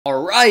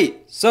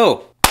Alright,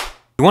 so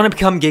you want to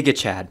become Giga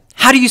Chad.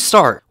 How do you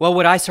start? Well,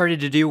 what I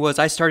started to do was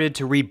I started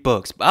to read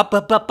books,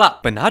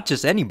 but not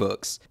just any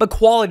books, but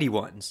quality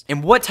ones.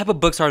 And what type of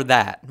books are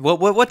that?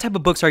 What type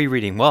of books are you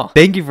reading? Well,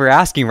 thank you for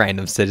asking,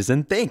 random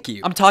citizen. Thank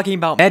you. I'm talking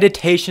about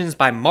Meditations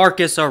by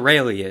Marcus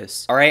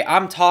Aurelius. Alright,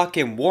 I'm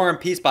talking War and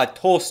Peace by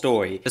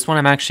Tolstoy. This one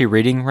I'm actually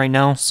reading right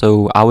now,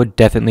 so I would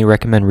definitely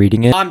recommend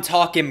reading it. I'm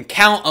talking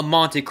Count of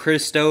Monte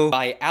Cristo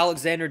by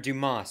Alexander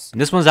Dumas. And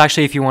this one's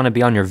actually if you want to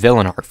be on your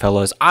villain arc,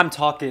 fellas. I'm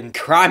talking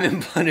Crime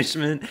and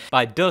Punishment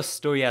by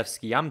Dostoevsky.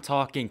 I'm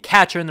talking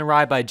Catcher in the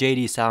Rye by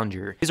J.D.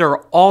 Salinger. These are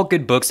all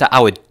good books that I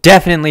would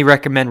definitely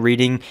recommend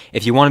reading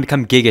if you want to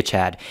become Giga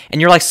Chad.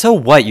 And you're like, so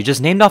what? You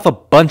just named off a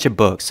bunch of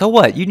books. So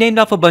what? You named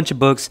off a bunch of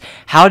books.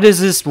 How does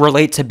this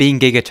relate to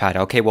being Giga Chad?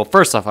 Okay, well,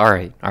 first off, all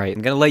right.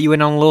 I'm gonna let you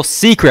in on a little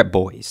secret,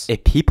 boys.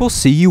 If people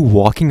see you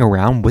walking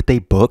around with a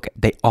book,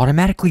 they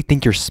automatically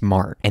think you're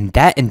smart. And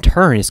that in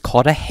turn is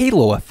called a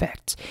halo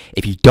effect.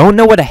 If you don't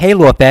know what a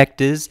halo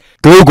effect is,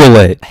 Google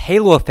it. A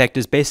halo effect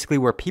is basically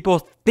where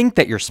people think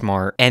that you're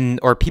smart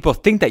or people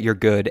think that you're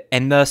good,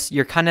 and thus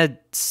you're kind of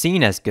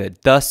seen as good.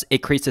 Thus it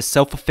creates a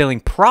self-fulfilling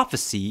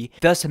prophecy,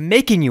 thus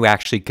making you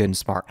actually good and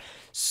smart.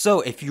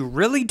 So if you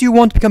really do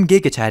want to become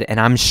Giga Chad,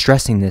 and I'm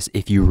stressing this,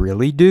 if you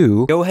really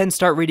do, go ahead and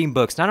start reading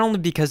books. Not only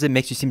because it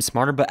makes you seem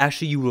smarter, but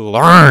actually you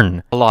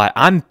learn a lot.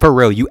 I'm for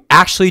real, you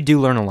actually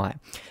do learn a lot.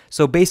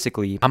 So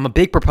basically, I'm a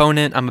big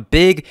proponent, I'm a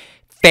big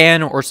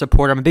fan or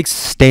supporter, I'm a big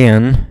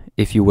stan,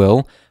 if you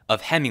will,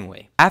 of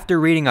Hemingway.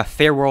 After reading A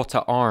Farewell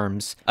to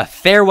Arms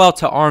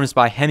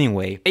by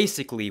Hemingway,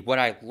 basically what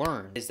I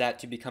learned is that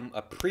to become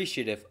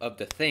appreciative of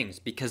the things,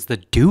 because the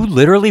dude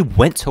literally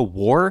went to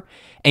war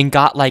and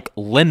got like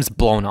limbs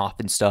blown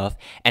off and stuff,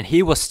 and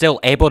he was still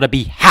able to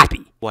be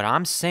happy. What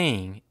I'm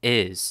saying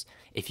is,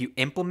 if you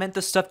implement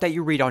the stuff that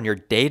you read on your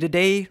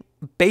day-to-day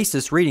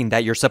basis reading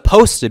that you're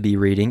supposed to be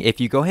reading, if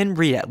you go ahead and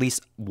read at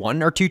least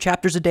 1 or 2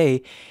 chapters a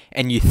day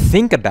and you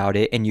think about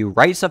it and you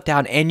write stuff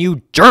down and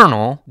you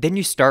journal, then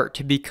you start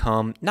to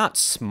become not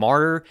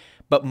smarter,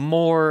 but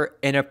more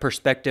in a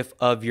perspective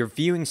of you're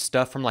viewing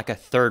stuff from like a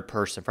third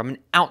person, from an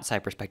outside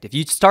perspective.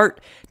 You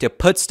start to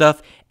put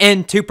stuff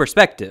into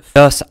perspective.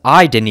 Thus,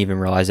 I didn't even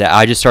realize that.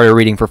 I just started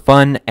reading for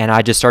fun, and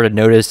I just started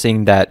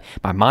noticing that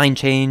my mind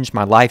changed,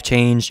 my life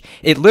changed.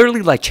 It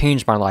literally like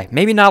changed my life.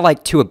 Maybe not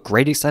like to a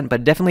great extent,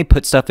 but definitely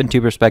put stuff into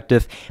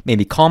perspective, made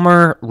me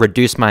calmer,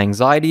 reduced my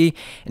anxiety,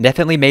 and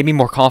definitely made me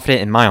more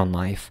confident in my own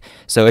life.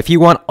 So if you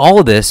want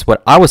all of this,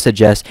 what I would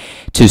suggest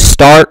to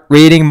start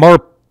reading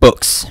more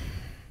books.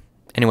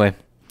 Anyway,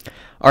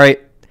 all right,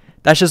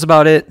 that's just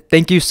about it.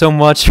 Thank you so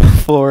much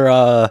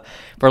for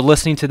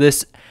listening to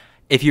this.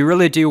 If you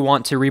really do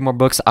want to read more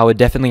books, I would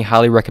definitely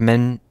highly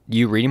recommend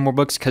you reading more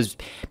books, because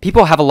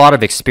people have a lot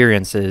of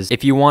experiences.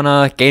 If you want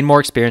to gain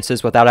more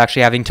experiences without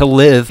actually having to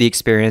live the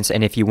experience,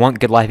 and if you want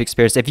good life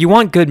experience, if you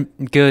want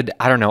good,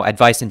 I don't know,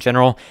 advice in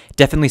general,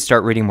 definitely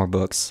start reading more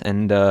books.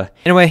 And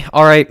anyway,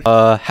 all right,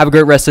 have a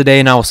great rest of the day,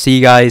 and I will see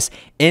you guys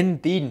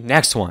in the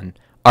next one.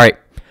 All right,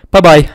 bye-bye.